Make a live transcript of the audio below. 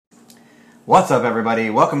What's up, everybody?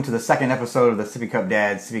 Welcome to the second episode of the Sippy Cup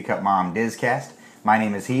Dad, Sippy Cup Mom Dizcast. My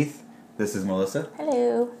name is Heath. This is Melissa.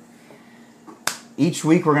 Hello. Each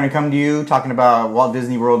week we're going to come to you talking about Walt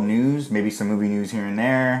Disney World news, maybe some movie news here and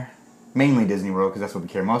there. Mainly Disney World, because that's what we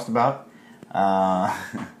care most about. A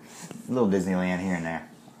little Disneyland here and there.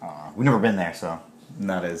 We've never been there, so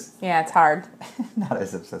not as... Yeah, it's hard. not as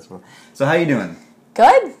successful. So how you doing?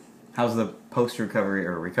 Good. How's the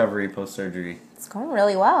recovery, post-surgery? It's going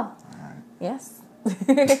really well. Yes. All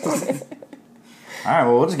right,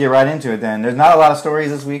 well, we'll just get right into it then. There's not a lot of stories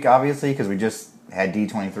this week, obviously, because we just had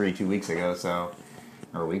D23 2 weeks ago,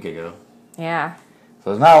 or a week ago. Yeah. So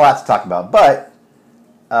there's not a lot to talk about, but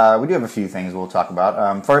we do have a few things we'll talk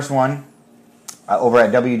about. First one, over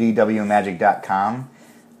at wdwmagic.com,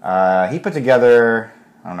 he put together,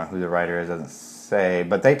 I don't know who the writer is, doesn't say,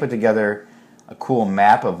 but they put together a cool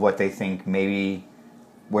map of what they think maybe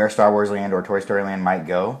where Star Wars Land or Toy Story Land might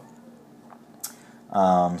go.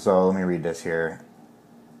 So let me read this here.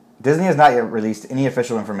 Disney has not yet released any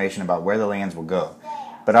official information about where the lands will go,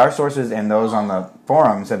 but our sources and those on the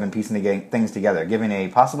forums have been piecing things together, giving a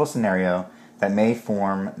possible scenario that may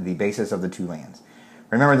form the basis of the two lands.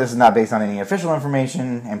 Remember, this is not based on any official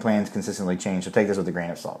information, and plans consistently change, so take this with a grain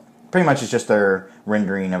of salt. Pretty much it's just their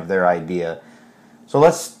rendering of their idea. So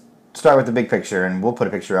let's start with the big picture, and we'll put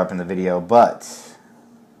a picture up in the video, but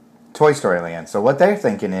Toy Story Land. So what they're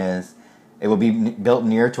thinking is it will be built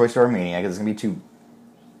near Toy Story Mania, because it's going to be too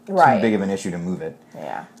big of an issue to move it.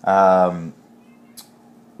 Yeah.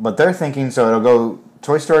 But they're thinking, so it'll go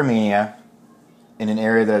Toy Story Mania in an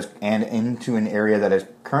area that is, and into an area that is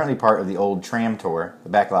currently part of the old tram tour, the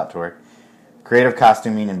backlot tour, creative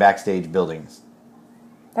costuming, and backstage buildings.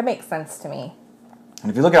 That makes sense to me. And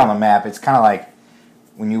if you look at it on the map, it's kind of like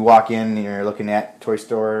when you walk in and you're looking at Toy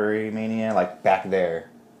Story Mania, like back there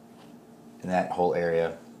in that whole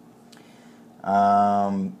area.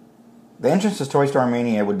 The entrance to Toy Story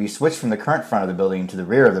Mania would be switched from the current front of the building to the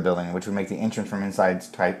rear of the building, which would make the entrance from inside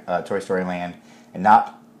Toy Story Land and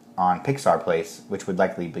not on Pixar Place, which would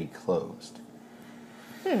likely be closed.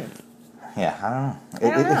 Yeah, I don't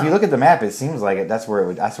know. If you look at the map, it seems like that's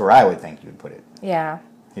where I would think you would put it. Yeah.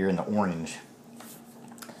 Here in the orange.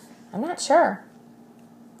 I'm not sure.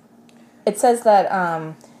 It says that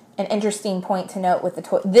an interesting point to note with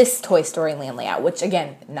this Toy Story Land layout, which,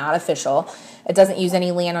 again, not official. It doesn't use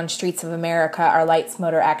any land on Streets of America, our Lights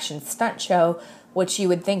Motor Action stunt show, which you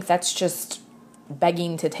would think that's just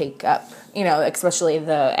begging to take up, especially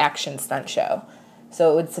the action stunt show.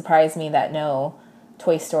 So it would surprise me that no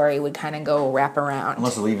Toy Story would kind of go wrap around.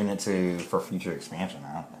 Unless they're leaving it for future expansion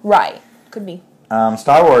now. Right. Could be.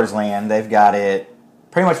 Star Wars Land, they've got it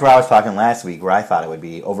pretty much where I was talking last week, where I thought it would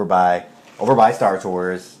be, over by Star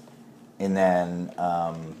Tours. And then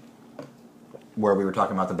where we were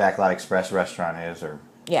talking about the Backlot Express restaurant is, or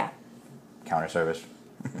counter service.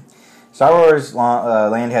 Star Wars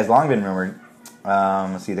Land has long been rumored.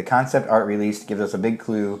 Let's see, the concept art released gives us a big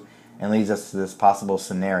clue and leads us to this possible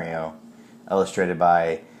scenario, illustrated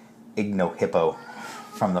by Igno Hippo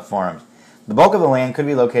from the forums. The bulk of the land could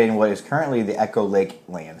be located in what is currently the Echo Lake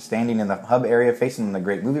Land. Standing in the hub area facing the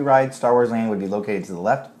Great Movie Ride, Star Wars Land would be located to the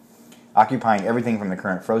left, occupying everything from the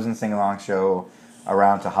current Frozen sing-along show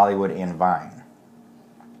around to Hollywood and Vine.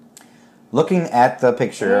 Looking at the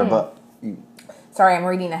picture above... Sorry, I'm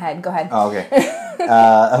reading ahead. Go ahead. Oh, okay.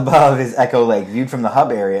 Above is Echo Lake. Viewed from the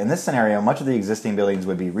hub area, in this scenario, much of the existing buildings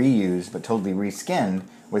would be reused, but totally reskinned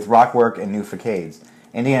with rockwork and new facades.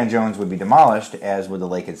 Indiana Jones would be demolished, as would the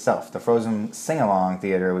lake itself. The Frozen sing-along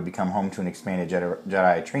theater would become home to an expanded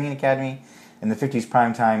Jedi training academy. In the 50s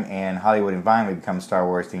primetime, and Hollywood and Vine would become Star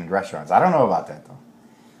Wars-themed restaurants. I don't know about that, though.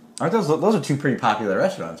 Aren't those are two pretty popular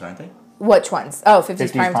restaurants, aren't they? Which ones? Oh,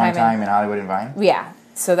 50s primetime and Hollywood and Vine? Yeah.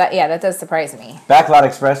 So that does surprise me. Backlot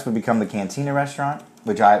Express would become the Cantina restaurant,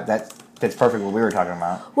 that fits perfect what we were talking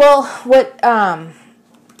about. Well,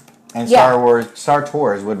 And Star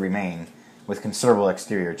Tours would remain, with considerable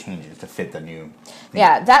exterior changes to fit the new theme.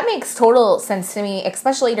 Yeah, that makes total sense to me,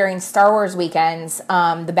 especially during Star Wars weekends.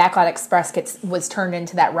 The Backlot Express was turned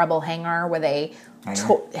into that Rebel hangar where they...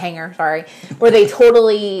 where they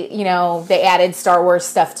totally, they added Star Wars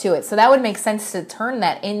stuff to it. So that would make sense to turn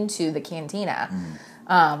that into the Cantina,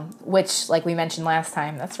 which, like we mentioned last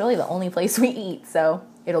time, that's really the only place we eat. So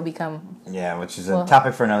it'll become... Yeah, which is a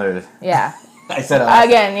topic for another... Yeah. I said it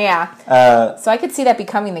again, yeah. So I could see that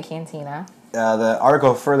becoming the Cantina. The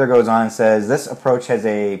article further goes on and says, this approach has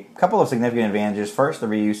a couple of significant advantages. First, the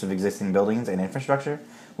reuse of existing buildings and infrastructure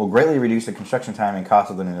will greatly reduce the construction time and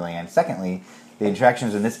cost of the new land. Secondly, the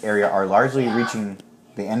attractions in this area are largely reaching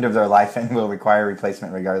the end of their life and will require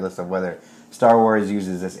replacement regardless of whether Star Wars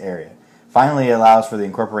uses this area. finally allows for the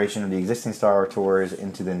incorporation of the existing Star Tours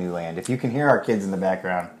into the new land. If you can hear our kids in the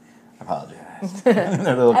background, I apologize. They're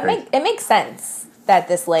a little crazy. It makes sense that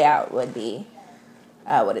this layout would be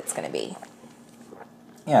what it's going to be.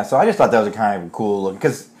 Yeah, so I just thought that was a kind of cool look,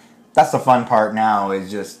 because that's the fun part now, is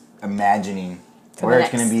just imagining where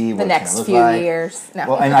it's going to be, what it's going to look like. The next few years. No.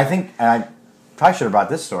 Well, and I probably should have brought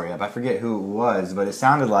this story up. I forget who it was, but it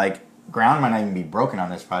sounded like ground might not even be broken on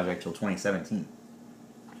this project till 2017.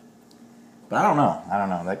 But I don't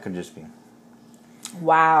know. That could just be.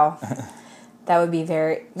 Wow. That would be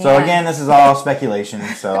very... So again, this is all speculation,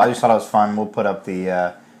 so I just thought it was fun. We'll put up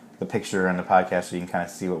the picture in the podcast so you can kind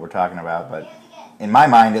of see what we're talking about. But in my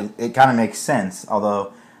mind, it kind of makes sense.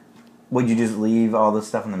 Although, would you just leave all this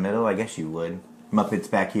stuff in the middle? I guess you would.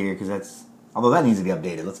 Muppets back here, because that's... Although that needs to be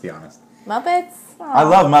updated, let's be honest. Muppets? Aww. I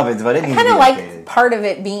love Muppets, but it needs to be updated. I kind of like part of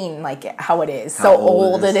it being like how it is. So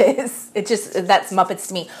old it is. It just, that's Muppets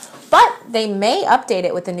to me. But they may update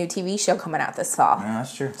it with the new TV show coming out this fall. Yeah,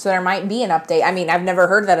 that's true. So there might be an update. I mean, I've never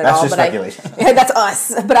heard that at that's all. Just but speculation. Yeah, that's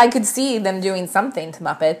us. But I could see them doing something to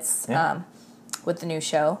Muppets with the new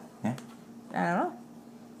show. Yeah. I don't know.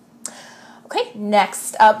 Okay,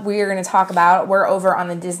 next up we're going to talk about, we're over on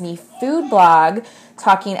the Disney Food Blog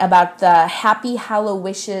talking about the Happy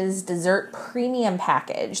Hallowishes Dessert Premium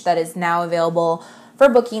Package that is now available for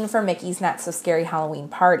booking for Mickey's Not So Scary Halloween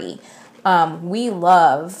Party. We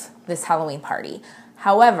love this Halloween party.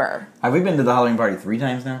 However... Have we been to the Halloween party 3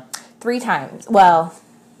 times now? 3 times. Well,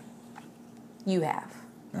 you have.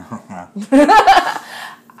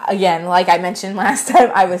 Again, like I mentioned last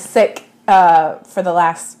time, I was sick for the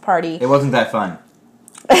last party. It wasn't that fun.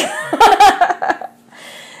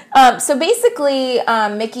 So basically,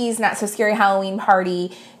 Mickey's Not So Scary Halloween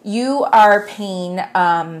Party, you are paying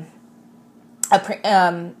a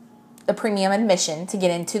premium admission to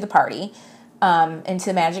get into the party, into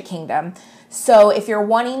the Magic Kingdom. So if you're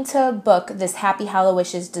wanting to book this Happy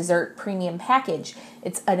Hallowishes Dessert Premium Package,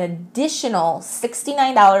 it's an additional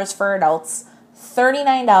 $69 for adults,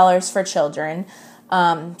 $39 for children.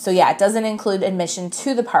 So yeah, it doesn't include admission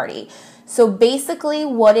to the party. So basically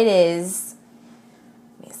what it is,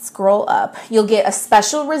 let me scroll up, you'll get a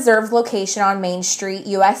special reserved location on Main Street,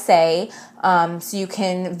 USA, so you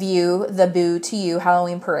can view the Boo to You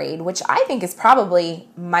Halloween Parade, which I think is probably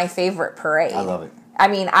my favorite parade. I love it. I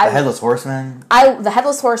mean, the Headless Horseman. The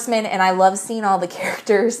Headless Horseman, and I love seeing all the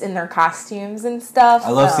characters in their costumes and stuff. I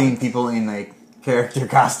love seeing people in like character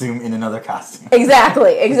costume in another costume.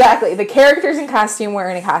 Exactly. The characters in costume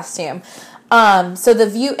wearing a costume. So the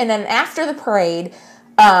view, and then after the parade,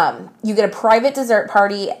 you get a private dessert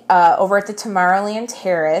party over at the Tomorrowland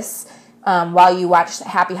Terrace while you watch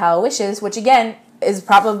Happy Hallowishes, which again is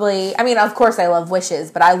probably, I mean, of course I love Wishes,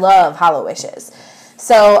 but I love Hallowishes.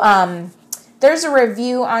 So there's a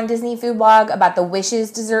review on Disney Food Blog about the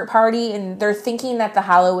Wishes dessert party, and they're thinking that the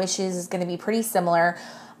Hallowishes is going to be pretty similar.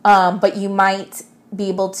 But you might be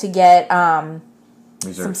able to get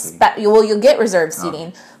reserved seating. You'll get reserved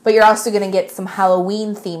seating, but you're also going to get some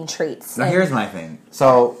Halloween themed treats. Now here's my thing.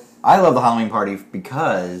 So I love the Halloween party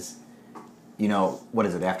because, you know, what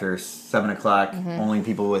is it? After 7 o'clock, only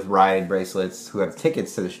people with ride bracelets who have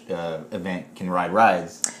tickets to the event can ride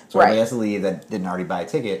rides. So everybody has to leave that didn't already buy a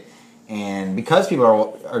ticket. And because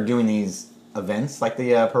people are doing these events like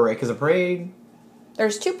the parade, because a parade,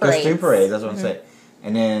 there's 2 parades. There's 2 parades. That's what I'm saying.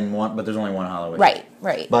 And then one, but there's only one Halloween.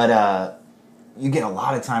 Right. But you get a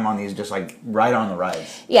lot of time on these, just like right on the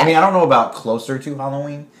rides. Yeah. I mean, I don't know about closer to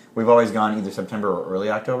Halloween. We've always gone either September or early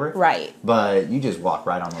October. Right. But you just walk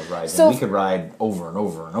right on those rides, so, and we could ride over and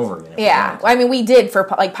over and over again. Yeah. I mean, we did for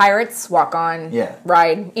like Pirates, walk on,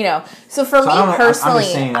 ride. You know. So for me personally, I'm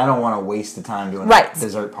just saying I don't want to waste the time doing a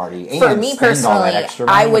dessert party. And for me personally, all that extra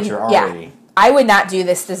money, I would not do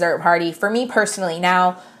this dessert party. For me personally,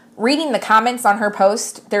 now. Reading the comments on her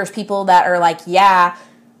post, there's people that are like, yeah,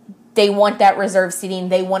 they want that reserved seating.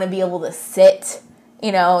 They want to be able to sit,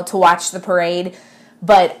 you know, to watch the parade.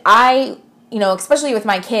 But I, you know, especially with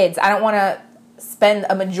my kids, I don't want to spend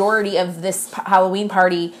a majority of this Halloween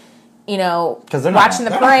party, you know, watching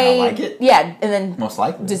the parade. Like it. Yeah, and then most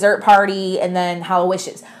likely dessert party and then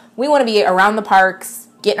Hallowishes. We want to be around the parks,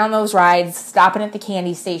 getting on those rides, stopping at the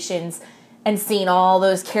candy stations, and seeing all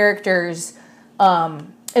those characters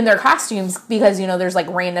in their costumes, because, you know, there's like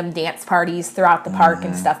random dance parties throughout the park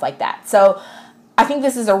and stuff like that. So I think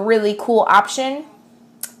this is a really cool option,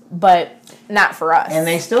 but not for us. And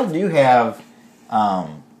they still do have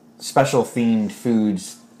special themed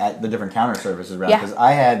foods at the different counter services around. Because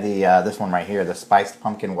I had the this one right here, the spiced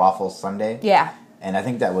pumpkin waffle sundae. Yeah. And I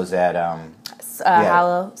think that was at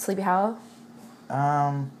Sleepy Hollow.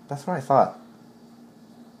 That's what I thought.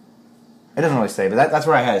 It doesn't really say, but that's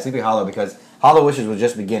where I had it, Sleepy Hollow, because Hollow Wishes was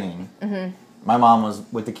just beginning. Mm-hmm. My mom was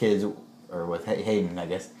with the kids, or with Hayden, I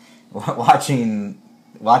guess, watching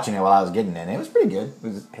it while I was getting it. And it was pretty good. It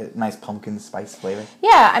was a nice pumpkin spice flavor.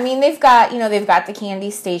 Yeah, I mean, they've got the candy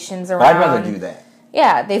stations around. But I'd rather do that.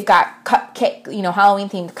 Yeah, they've got cupcake,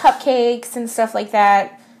 Halloween-themed cupcakes and stuff like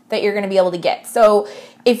that you're going to be able to get. So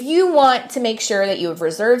if you want to make sure that you have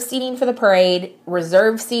reserved seating for the parade,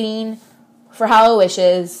 reserved seating for Hollow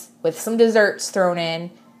Wishes, with some desserts thrown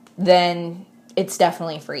in, then it's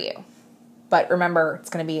definitely for you. But remember,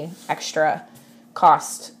 it's going to be extra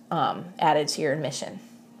cost added to your admission.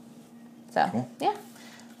 So, cool.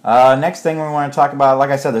 Yeah. Next thing we want to talk about,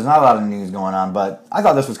 like I said, there's not a lot of news going on, but I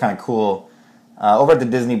thought this was kind of cool. Over at the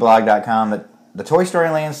DisneyBlog.com, the Toy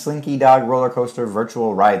Story Land Slinky Dog Roller Coaster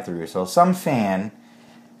virtual ride-through. So some fan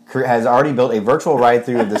has already built a virtual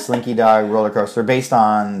ride-through of the Slinky Dog roller coaster based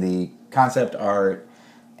on the concept art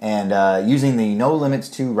and using the No Limits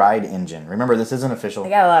 2 ride engine. Remember, this isn't official. I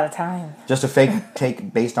got a lot of time. Just a fake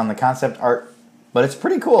take based on the concept art, but it's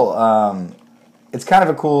pretty cool. It's kind of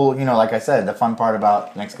a cool, like I said, the fun part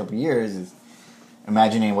about the next couple of years is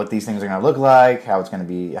imagining what these things are going to look like, how it's going to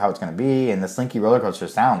be, and the Slinky roller coaster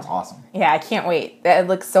sounds awesome. Yeah, I can't wait. It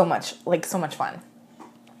looks so much fun.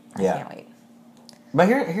 I can't wait. But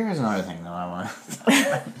here's another thing, though, I want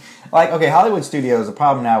to... Hollywood Studios, the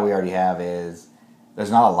problem now we already have is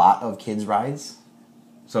there's not a lot of kids' rides,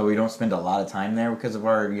 so we don't spend a lot of time there because of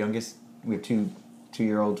our youngest... We have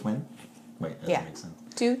two-year-old twin. Wait, that doesn't make sense.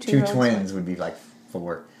 Two twins would be like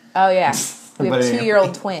 4. Oh, yeah. We have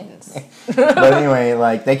 2-year-old twins. But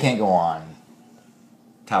anyway, they can't go on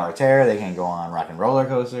Tower of Terror. They can't go on Rock and Roller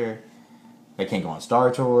Coaster. They can't go on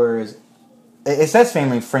Star Tours. It says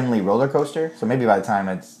family-friendly roller coaster, so maybe by the time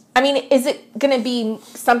it's... I mean, is it going to be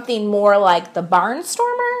something more like the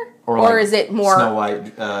Barnstormer? Or is it more... Snow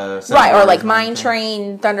White... right, or like Mine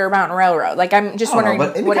Train, Thunder Mountain Railroad. I'm just wondering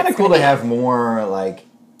but it'd be kind of cool to have more,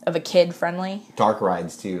 of a kid-friendly? Dark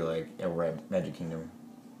rides, too, like at Magic Kingdom.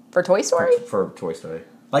 For Toy Story? For Toy Story.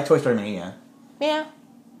 Like Toy Story Mania. Yeah.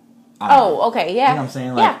 Oh, okay, yeah. You know what I'm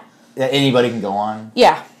saying? That anybody can go on.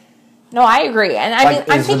 Yeah. No, I agree. And I mean,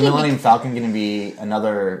 I'm is thinking... the Millennium Falcon going to be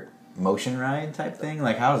another motion ride type thing?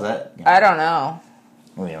 How is that? I don't know.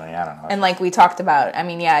 Well, anyway, I don't know. And we talked about,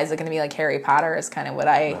 is it going to be like Harry Potter is kind of what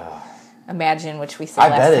I imagine, which we said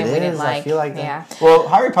last time we didn't like. I feel like that. Yeah. Well,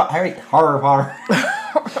 Harry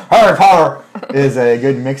Potter is a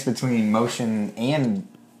good mix between motion and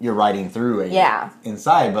you're riding through it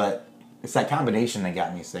inside, but it's that combination that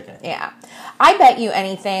got me sick. I think. Yeah. I bet you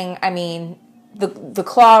anything, the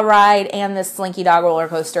Claw ride and the Slinky Dog roller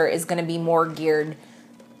coaster is going to be more geared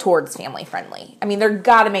towards family friendly. They're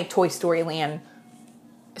got to make Toy Story Land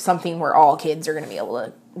something where all kids are going to be able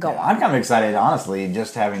to go on. I'm kind of excited, honestly,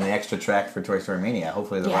 just having the extra track for Toy Story Mania.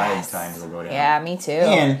 Hopefully the ride times will go down. Yeah, me too.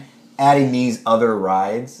 And adding these other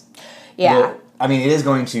rides. Yeah. It is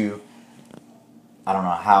going to... I don't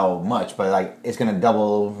know how much, but it's going to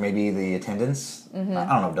double maybe the attendance. Mm-hmm. I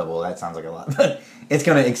don't know, double, that sounds like a lot. But it's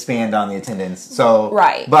going to expand on the attendance. So,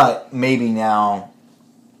 right. But maybe now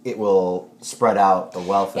it will spread out the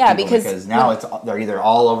wealth of people. Because now they're either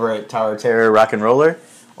all over at Tower of Terror, Rock and Roller,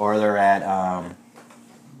 or they're at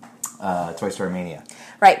Toy Story Mania.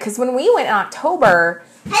 Right, because when we went in October...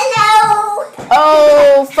 Hello!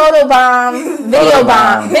 Oh, photobomb.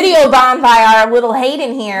 Video bomb by our little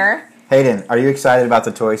Hayden here. Hayden, are you excited about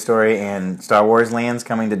the Toy Story and Star Wars lands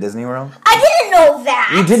coming to Disney World? I didn't know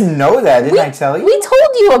that. You didn't know that, didn't I tell you? We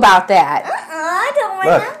told you about that. I don't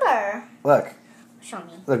remember. Look. Show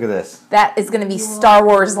me. Look at this. That is going to be Star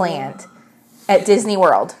Wars Land at Disney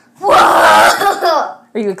World. Whoa! Are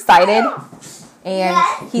you excited?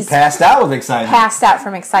 And he's passed out with excitement. Passed out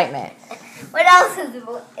from excitement. What else is it?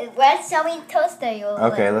 Where's Show Me Toaster?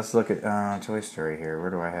 Okay, let's look at Toy Story here. Where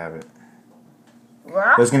do I have it?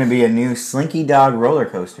 There's going to be a new Slinky Dog roller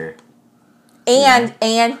coaster. And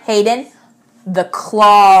Hayden, the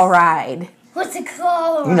Claw ride. What's a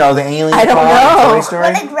claw? You know, the alien I don't claw know. in Toy Story?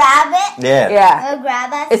 Will it grab it? Yeah. Yeah. It'll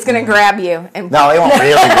grab us? It's going to grab you. And No, it won't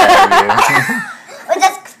really grab you. We'll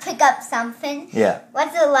just pick up something. Yeah.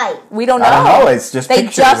 What's it like? We don't know. I don't know. It's just They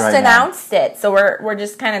pictures just right announced it, so we're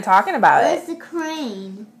just kind of talking about Where's it. the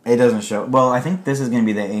crane? It doesn't show. Well, I think this is going to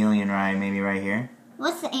be the alien ride, maybe right here.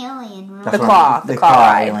 What's the alien room? The claw. The claw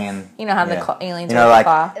ride. Alien. You know how Yeah. the aliens You know, are like,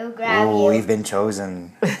 claw. It'll grab Oh, you. we've been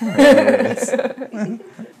chosen. There it is.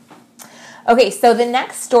 Okay, so the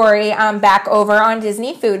next story, back over on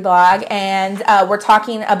Disney Food Blog, and we're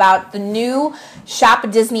talking about the new Shop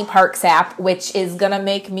Disney Parks app, which is going to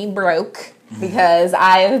make me broke because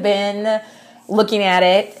I've been looking at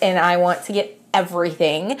it and I want to get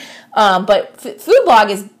everything. But Food Blog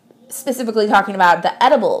is specifically talking about the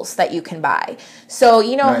edibles that you can buy. So,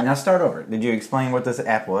 you know... All right, now start over. Did you explain what this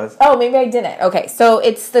app was? Oh, maybe I didn't. Okay, so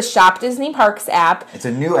it's the Shop Disney Parks app. It's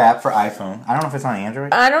a new app for iPhone. I don't know if it's on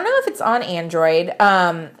Android. I don't know if it's on Android.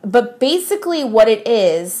 But basically what it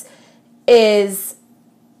is it's...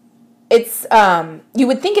 you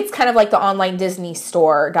would think it's kind of like the online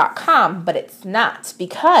DisneyStore.com, but it's not,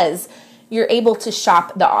 because you're able to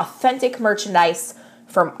shop the authentic merchandise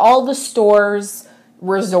from all the stores,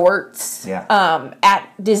 resorts, at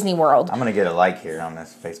Disney World. I'm going to get a like here on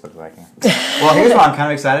this Facebook liking. Well, here's why I'm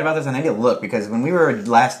kind of excited about this. I need to look, because when we were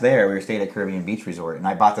last there, we were staying at Caribbean Beach Resort, and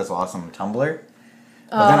I bought this awesome tumbler.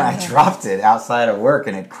 But then I dropped it outside of work,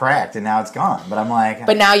 and it cracked, and now it's gone. But I'm like...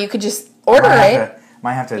 But now you could just order it.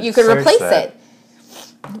 Might have to. You could search replace that. it.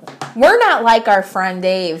 We're not like our friend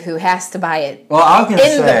Dave, who has to buy it Well, I was gonna in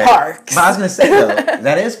say, the parks. But I was going to say, though,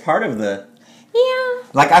 that is part of the... Yeah.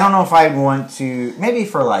 Like, I don't know if I want to... Maybe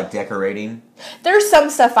for, like, decorating. There's some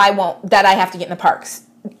stuff I won't, that I have to get in the parks.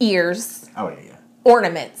 Ears. Oh, yeah.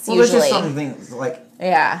 Ornaments, Well, usually. there's just some things, like...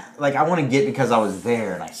 Yeah. Like, I want to get because I was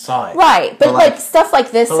there and I saw it. Right. But like stuff like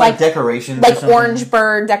this, like decorations or like something? orange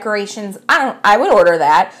bird decorations, I would order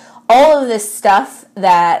that. All of this stuff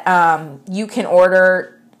that you can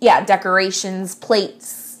order, decorations, plates,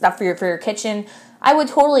 stuff for your kitchen, I would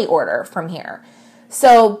totally order from here.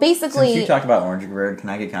 So basically... Since you talked about orange bird, can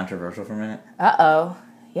I get controversial for a minute? Uh-oh.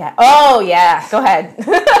 Yeah. Oh, yeah. Go ahead.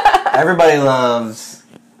 Everybody loves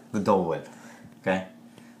the Dole Whip. Okay?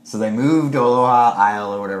 So they moved Aloha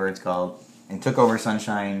Isle, or whatever it's called, and took over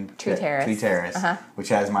Sunshine Tree Terrace. Which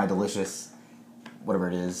has my delicious, whatever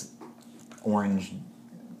it is, orange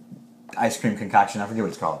ice cream concoction. I forget what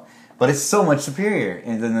it's called. But it's so much superior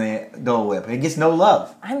than the Dole Whip. It gets no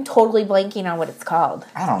love. I'm totally blanking on what it's called.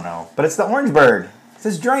 I don't know. But it's the orange bird. It's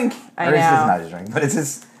this drink. I or know. It's not his drink, but it's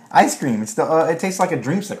this ice cream. It's the. It tastes like a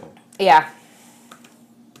dreamsicle. Yeah.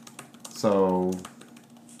 So,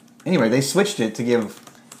 anyway, they switched it to give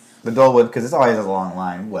the Dole Whip, because it's always a long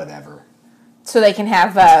line. Whatever. So they can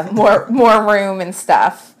have more room and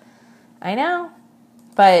stuff. I know.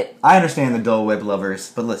 But... I understand the Dole Whip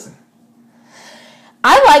lovers, but listen.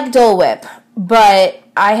 I like Dole Whip, but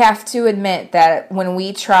I have to admit that when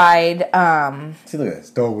we tried... See, look at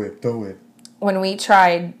this. Dole Whip, Dole Whip. When we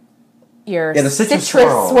tried your the citrus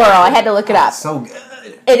swirl, I had to look it up. So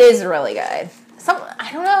good. It is really good. I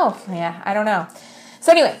don't know. Yeah, I don't know.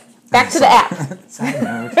 So anyway, back to the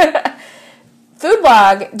app. Food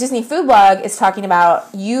Blog, Disney Food Blog is talking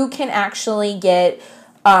about you can actually get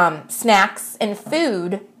snacks and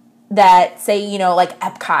food that say, like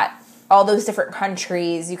Epcot, all those different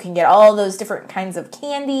countries. You can get all those different kinds of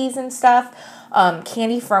candies and stuff.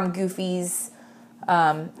 Candy from Goofy's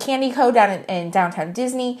Candy Co. down in downtown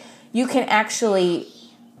Disney. You can actually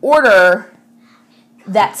order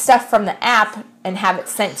that stuff from the app and have it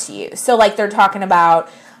sent to you. So like they're talking about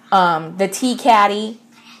the tea caddy.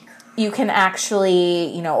 You can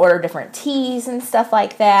actually, order different teas and stuff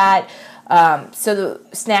like that. So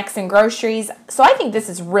the snacks and groceries. So I think this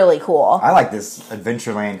is really cool. I like this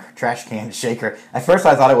Adventureland trash can shaker. At first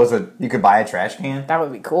I thought it was you could buy a trash can. That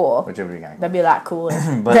would be cool. Which would be kind of cool. That'd be a lot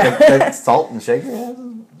cooler. But the salt and shaker?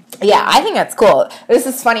 Yeah, I think that's cool. This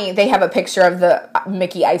is funny. They have a picture of the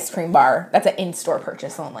Mickey ice cream bar. That's an in-store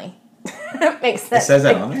purchase only. Makes sense. It says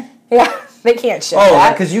that on there? Yeah, they can't ship that.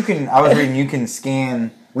 that. Because I was reading, you can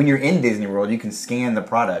scan, when you're in Disney World, you can scan the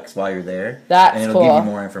products while you're there. That's and it'll cool. give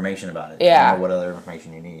you more information about it. Yeah. What other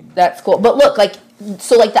information you need. That's cool. But look,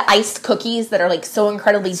 the iced cookies that are so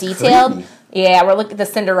incredibly detailed. Creepy. Yeah, we're looking at the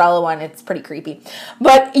Cinderella one. It's pretty creepy.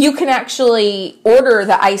 But you can actually order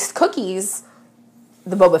the iced cookies.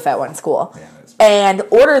 The Boba Fett one's cool. Yeah, and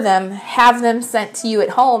order them, have them sent to you at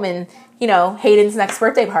home, and, Hayden's next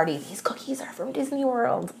birthday party. These cookies are from Disney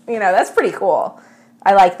World. That's pretty cool.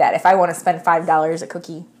 I like that. If I want to spend $5 a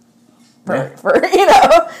cookie for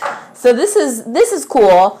So this is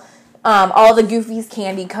cool. All the Goofy's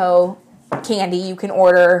Candy Co. candy you can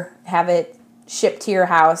order, have it shipped to your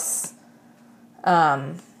house.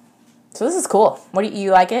 So this is cool. What do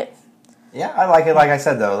you like it? Yeah, I like it. Like I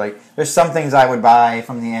said, though, there's some things I would buy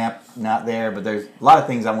from the app, not there, but there's a lot of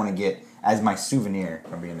things I want to get as my souvenir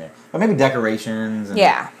from being there. But maybe decorations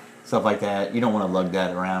and stuff like that. You don't want to lug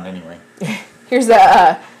that around anyway. Here's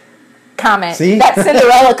a comment. See? That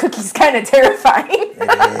Cinderella cookie's kind of terrifying.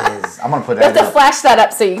 It is. I'm going to put You have that to flash that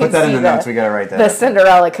up so you can put that see in the notes. We got to write that the up.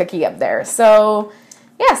 Cinderella cookie up there. So,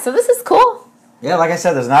 so this is cool. Yeah, like I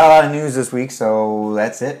said, there's not a lot of news this week, so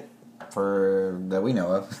that's it that we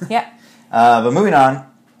know of. Yeah. But moving on,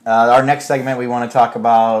 our next segment we want to talk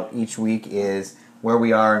about each week is where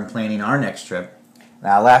we are in planning our next trip.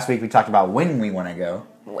 Now, last week we talked about when we want to go.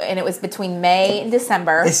 And it was between May and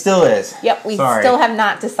December. It still is. Yep, we still have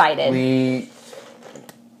not decided.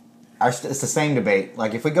 It's the same debate.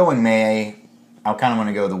 Like, if we go in May, I kind of want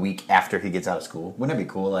to go the week after he gets out of school. Wouldn't it be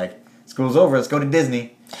cool? Like, school's over, let's go to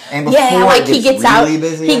Disney. And before like he gets really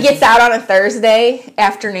busy. He gets out on a Thursday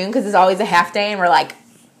afternoon because it's always a half day, and we're like,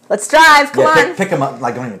 let's drive, come on. Pick him up.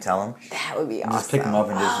 Like, don't even tell him. That would be awesome. Just pick him up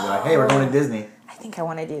and just be like, hey, we're going to Disney. I think I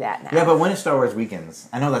want to do that now. Yeah, but when is Star Wars weekends?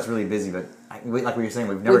 I know that's really busy, but like we were saying,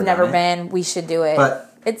 we've never been. We should do it.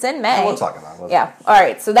 But it's in May. We'll talk about it. Yeah. All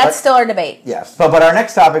right. So that's still our debate. Yes. But our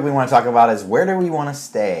next topic we want to talk about is where do we want to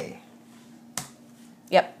stay?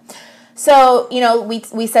 Yep. So,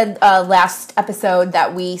 we said last episode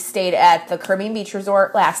that we stayed at the Caribbean Beach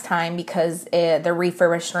Resort last time because the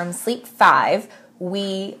refurbished room Sleep 5.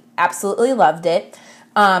 We absolutely loved it.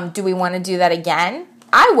 Do we want to do that again?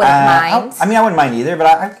 I wouldn't mind. I wouldn't mind either, but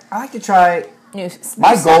I like to try. New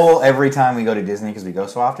My stuff. goal every time we go to Disney, because we go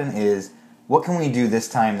so often, is what can we do this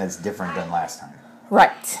time that's different than last time?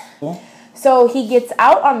 Right. Cool. So he gets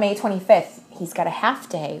out on May 25th. He's got a half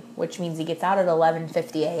day, which means he gets out at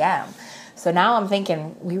 11:50 a.m. So now I'm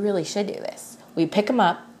thinking we really should do this. We pick him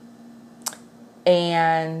up,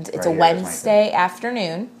 and it's a Wednesday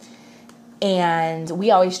afternoon, and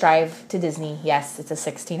we always drive to Disney. Yes, it's a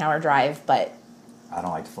 16-hour drive, but I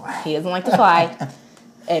don't like to fly. He doesn't like to fly,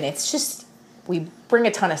 and it's just, we bring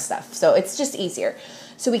a ton of stuff, so it's just easier.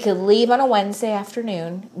 So we could leave on a Wednesday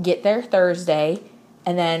afternoon, get there Thursday,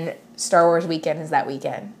 and then Star Wars weekend is that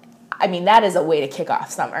weekend. I mean, that is a way to kick off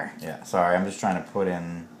summer. Yeah, sorry, I'm just trying to put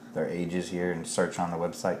in their ages here and search on the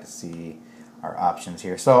website to see our options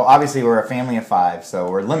here. So obviously we're a family of 5, so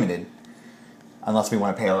we're limited unless we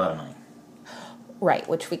want to pay a lot of money. Right,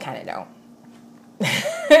 which we kind of don't.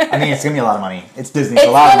 I mean, it's going to be a lot of money. It's Disney. It's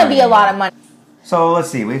going to be a lot of money. So let's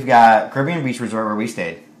see. We've got Caribbean Beach Resort where we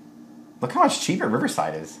stayed. Look how much cheaper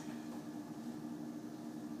Riverside is.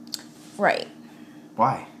 Right.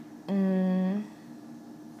 Why? I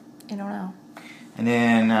don't know. And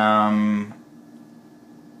then,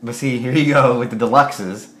 but see, here you go with the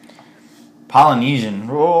deluxes. Polynesian,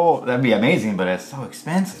 that'd be amazing, but it's so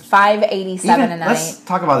expensive. $587 a night. Let's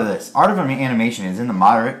talk about this. Art of Animation is in the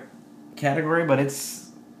moderate category, but it's...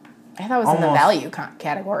 I thought it was in the value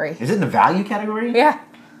category. Is it in the value category? Yeah.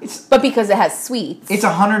 But because it has suites. It's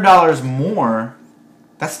 $100 more.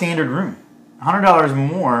 That's standard room. $100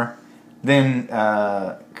 more than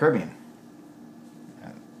Caribbean.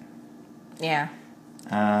 Yeah.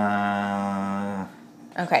 Uh...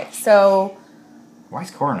 Okay, so... Why is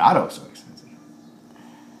Coronado so expensive?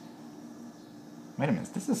 Wait a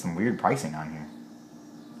minute, this is some weird pricing on here.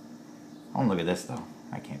 I want to look at this, though.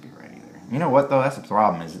 That can't be right either. You know what, though? That's the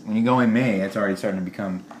problem, is when you go in May, it's already starting to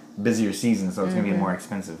become busier season, so it's going to be more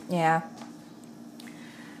expensive. Yeah.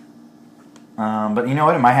 But you know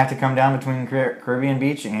what? It might have to come down between Caribbean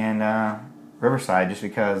Beach and Riverside just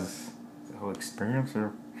because the whole experience.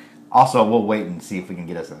 Also, we'll wait and see if we can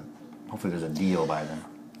get us hopefully there's a deal by then.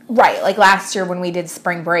 Right, like last year when we did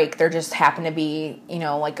spring break, there just happened to be,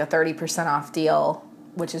 like a 30% off deal,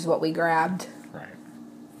 which is what we grabbed. Right.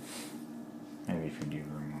 Maybe if you do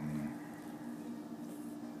room.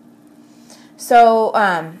 So,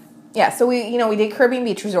 so we did Caribbean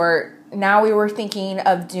Beach Resort. Now we were thinking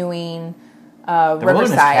of doing The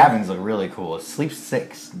Wilderness Riverside. cabins look really cool. It sleeps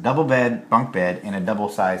 6, double bed, bunk bed, and a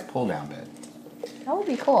double-sized pull-down bed. That would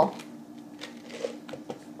be cool.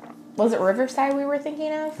 Was it Riverside we were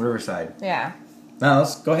thinking of? Riverside. Yeah. Now,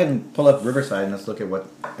 let's go ahead and pull up Riverside and let's look at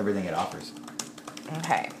everything it offers.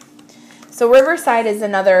 Okay. So Riverside is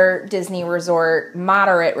another Disney resort,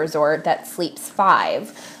 moderate resort that sleeps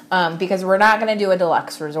 5. Because we're not going to do a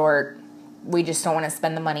deluxe resort. We just don't want to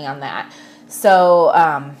spend the money on that. So,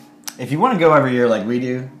 if you want to go every year like we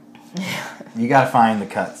do, you got to find the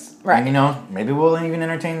cuts. Right. And, maybe we'll even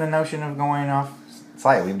entertain the notion of going off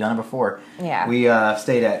site. We've done it before. Yeah. We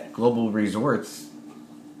stayed at Global Resorts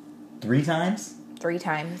 3 times. 3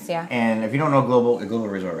 times, yeah. And if you don't know Global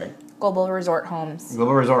Resort, right? Global Resort Homes.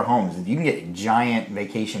 Global Resort Homes. You can get a giant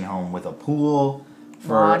vacation home with a pool,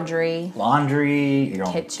 for laundry, your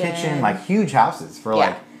own kitchen, like huge houses for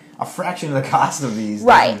like a fraction of the cost of these.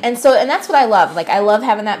 Right. And that's what I love. Like, I love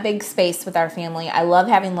having that big space with our family. I love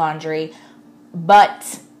having laundry,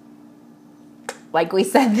 but like we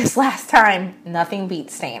said this last time, nothing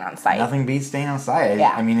beats staying on site. Nothing beats staying on site. Yeah.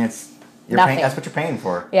 I mean, that's what you're paying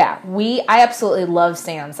for. Yeah. I absolutely love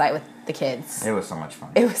staying on site with the kids. It was so much fun.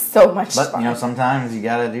 It was so much fun. But, sometimes you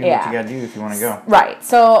gotta do what you gotta do if you want to go. Right.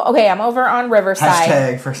 So, okay, I'm over on Riverside.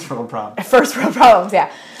 Hashtag first world problems. First world problems,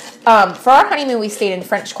 yeah. For our honeymoon, we stayed in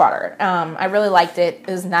French Quarter. I really liked it.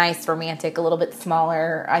 It was nice, romantic, a little bit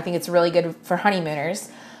smaller. I think it's really good for honeymooners.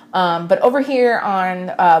 But over here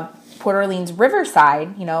on Port Orleans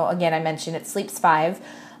Riverside, again, I mentioned it sleeps 5.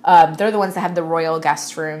 They're the ones that have the royal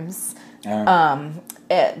guest rooms. They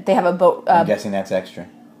have a boat. I'm guessing that's extra.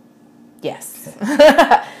 Yes.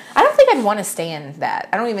 I don't think I'd want to stay in that.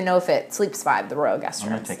 I don't even know if it sleeps 5, the royal guest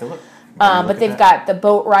rooms. I'm going to take a look. But they've got the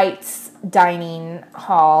Boat Rights dining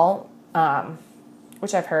hall,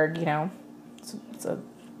 which I've heard, it's a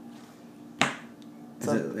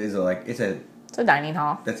dining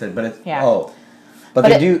hall. That's it, but it's yeah. But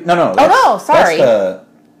they do no. Sorry. That's the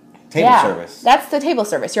table service. That's the table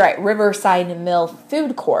service. You're right. Riverside Mill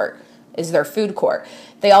Food Court is their food court.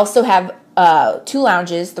 They also have 2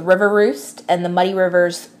 lounges, the River Roost and the Muddy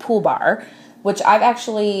Rivers Pool Bar, which I've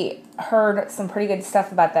actually heard some pretty good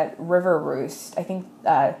stuff about that River Roost. I think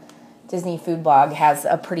Disney Food Blog has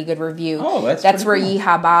a pretty good review. Oh, that's where cool.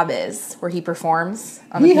 Yeehaw Bob is, where he performs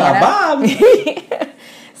on the piano. Yeehaw Bob!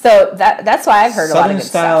 So that's why I've heard a lot of good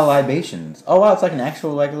stuff. Southern style libations. Oh wow, it's like an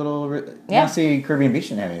actual little. You don't see Caribbean Beach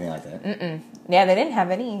didn't have anything like that. Mm-mm. Yeah, they didn't have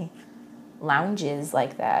any lounges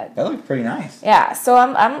like that. That looked pretty nice. Yeah, so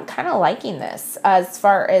I'm kind of liking this. As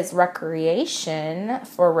far as recreation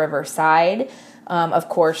for Riverside, of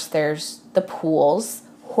course, there's the pools,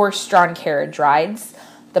 horse-drawn carriage rides,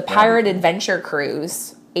 the Pirate Adventure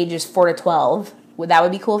Cruise, ages 4 to 12. That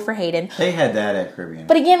would be cool for Hayden. They had that at Caribbean.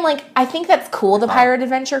 But again, I think that's cool, the Pirate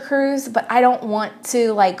Adventure Cruise, but I don't want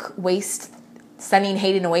to, waste sending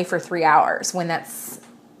Hayden away for 3 hours when that's,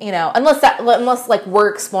 unless we're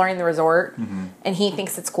exploring the resort and he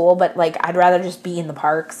thinks it's cool, but, I'd rather just be in the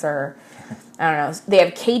parks or, I don't know. They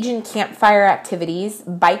have Cajun campfire activities,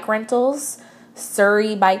 bike rentals,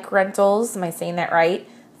 Surrey bike rentals, am I saying that right?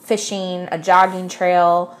 Fishing, a jogging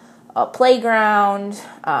trail, a playground,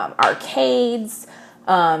 arcades.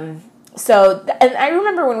 And I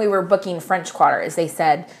remember when we were booking French Quarters, they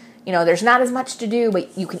said, there's not as much to do,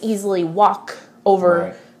 but you can easily walk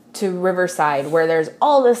over to Riverside where there's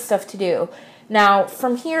all this stuff to do. Now,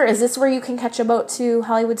 from here, is this where you can catch a boat to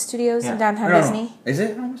Hollywood Studios in downtown Disney? Is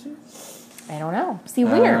it? I don't know. See,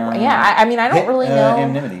 weird. Yeah, I don't really know.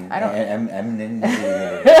 Anonymity. I don't. Anonymity.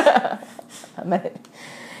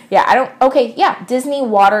 Yeah, I don't. Okay, yeah, Disney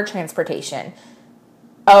Water Transportation.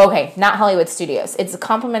 Oh, okay, not Hollywood Studios. It's a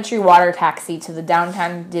complimentary water taxi to the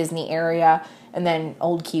downtown Disney area and then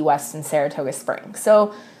Old Key West and Saratoga Springs.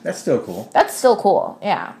 So that's still cool. That's still cool,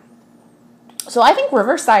 yeah. So I think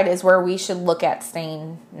Riverside is where we should look at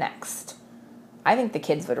staying next. I think the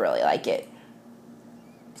kids would really like it.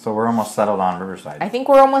 So we're almost settled on Riverside. I think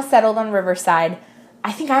we're almost settled on Riverside.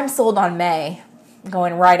 I think I'm sold on May,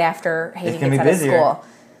 going right after Hayden gets out of school.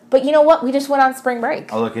 But you know what? We just went on spring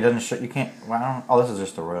break. Oh, look, he doesn't you can't, wow. Oh, this is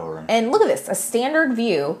just the Royal Room. And look at this, a standard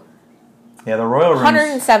view. Yeah, the Royal Rooms.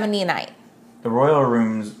 $170 a night. The Royal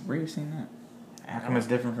Rooms, where you seen that? How come it's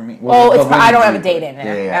different from me? I don't have a date in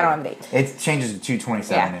it. Yeah. I don't have a date. It changes to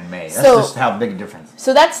 $227 in May. That's just how big a difference.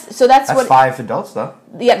 So that's what 5 adults though.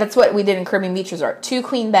 Yeah, that's what we did in Caribbean Beach Resort. 2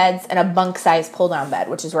 queen beds and a bunk size pull down bed,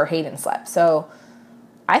 which is where Hayden slept. So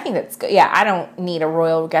I think that's good. Yeah, I don't need a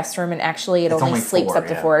royal guest room, and actually it only sleeps 4, up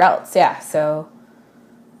to 4 adults. Yeah, so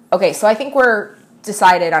okay, so I think we're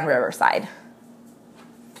decided on Riverside.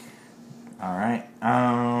 All right.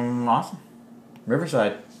 Awesome.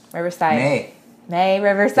 Riverside. May,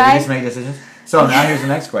 Riverside. Did we just make decisions? So now here's the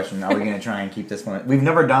next question. Are we going to try and keep this one? We've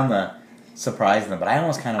never done the surprise them, but I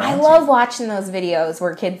almost kind of want to. I love watching those videos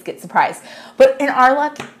where kids get surprised. But in our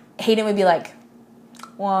luck, Hayden would be like,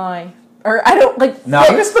 why? Or I don't like. No,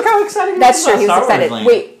 just look how excited he was. That's true. He was excited.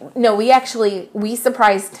 Wait, no, we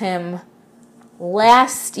surprised him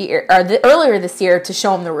last year or earlier this year to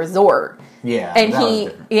show him the resort. Yeah, and he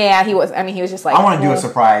was. I mean, he was just like, I want to do a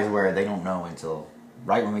surprise where they don't know until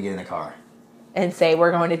right when we get in the car and say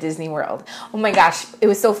we're going to Disney World. Oh my gosh, it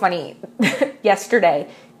was so funny. Yesterday,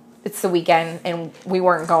 it's the weekend and we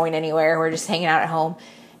weren't going anywhere. We're just hanging out at home,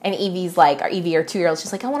 and Evie's like, our 2-year-old,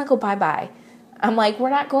 she's like, I want to go bye-bye. I'm like, we're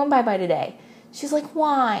not going bye-bye today. She's like,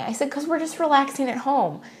 why? I said, because we're just relaxing at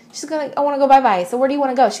home. She's like, I want to go bye-bye. So where do you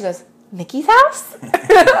want to go? She goes, Mickey's house?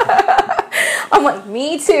 I'm like,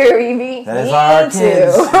 me too, Evie. That is our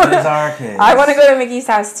kids. That is our kids. I want to go to Mickey's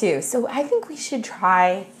house too. So I think we should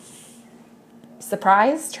try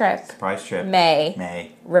surprise trip.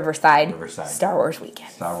 May. Riverside. Star Wars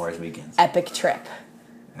weekend. Epic trip.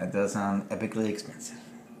 That does sound epically expensive.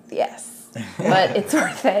 Yes. But it's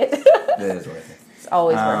worth it. It is worth it. It's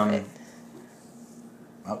always worth it.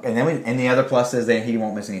 Okay, and then the other plus is that he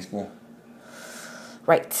won't miss any school.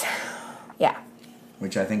 Right. Yeah.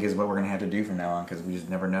 which I think is what we're going to have to do from now on because we just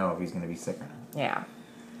never know if he's going to be sick or not.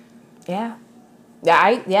 Yeah.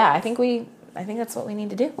 Yeah. I think that's what we need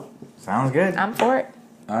to do. Sounds good. I'm for it.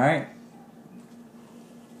 All right.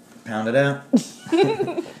 Pound it out.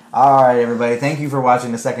 All right, everybody. Thank you for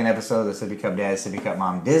watching the second episode of the Sippy Cup Dad, Sippy Cup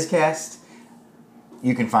Mom Dizcast.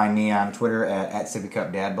 You can find me on Twitter at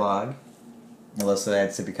SippyCupDadBlog. Melissa at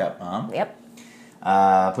SippyCupMom.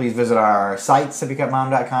 Yep. Please visit our site,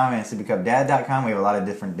 SippyCupMom.com and SippyCupDad.com. We have a lot of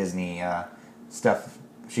different Disney stuff.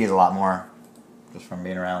 She has a lot more just from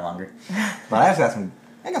being around longer. But I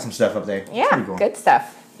got some stuff up there. It's Yeah, pretty cool. good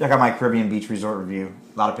stuff. Check out my Caribbean Beach Resort review.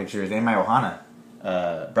 A lot of pictures. And my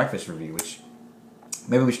Ohana breakfast review, which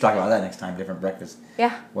maybe we should talk about that next time. Different breakfast.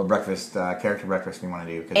 Yeah. What breakfast, character breakfast we want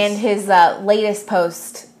to do. And his latest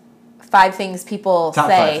post, 5 things people Top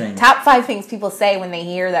say. 5 things. Top 5 things people say when they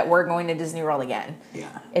hear that we're going to Disney World again. Yeah.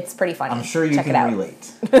 It's pretty funny. I'm sure you Check can it out. relate.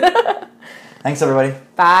 Thanks, everybody.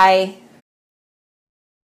 Bye.